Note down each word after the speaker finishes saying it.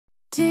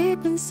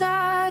Deep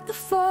inside the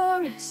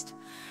forest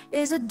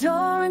is a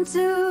door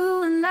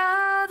into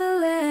another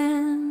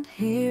land.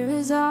 Here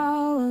is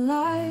our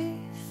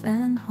life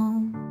and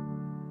home.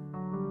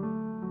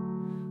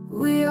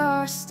 We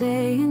are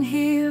staying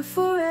here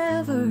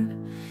forever,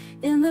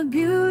 in the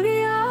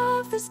beauty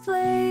of this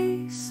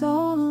place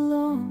all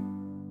alone.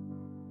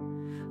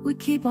 We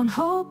keep on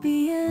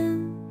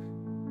hoping,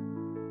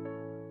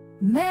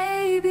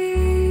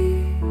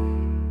 maybe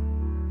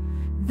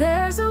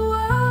there's a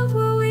world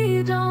where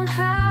we don't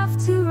have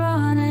to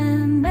run,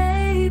 and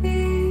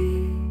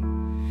maybe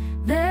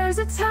there's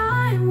a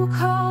time we'll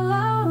call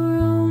our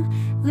own,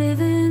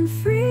 living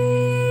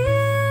free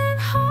in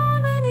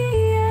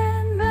harmony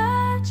and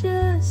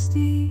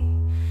majesty.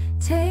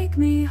 Take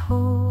me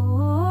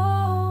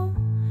home,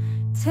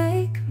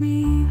 take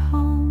me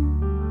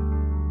home.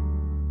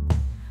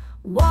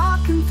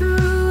 Walking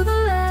through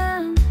the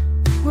land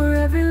where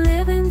every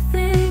living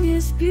thing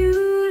is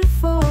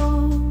beautiful.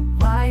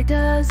 Why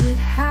does it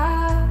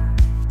have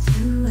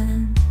to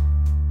end?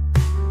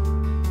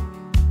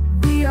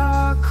 We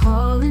are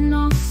calling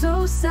on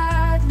so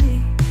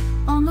sadly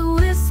on the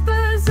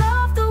whispers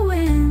of the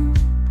wind,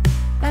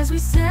 as we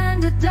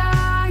send a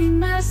dying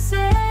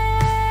message.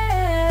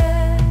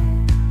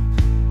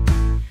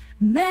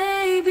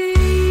 Maybe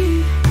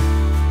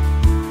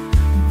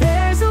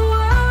there's a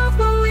world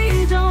where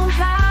we don't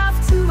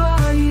have to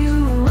argue.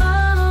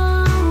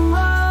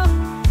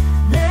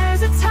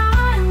 There's a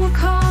time we'll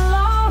call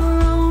our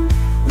own,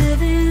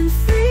 living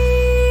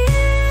free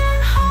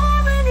in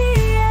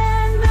harmony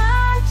and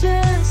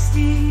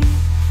majesty.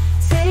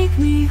 Take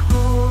me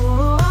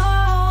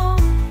home,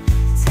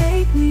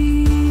 take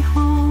me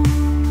home.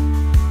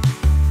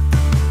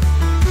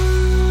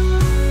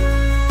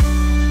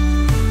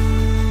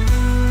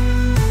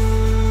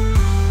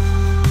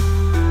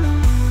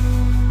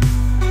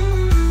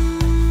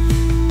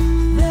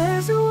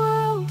 There's a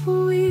world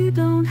where we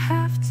don't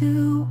have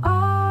to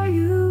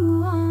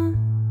argue on.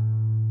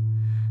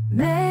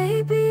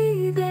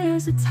 Maybe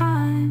there's a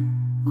time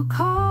we'll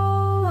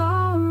call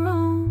our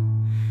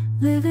own,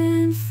 living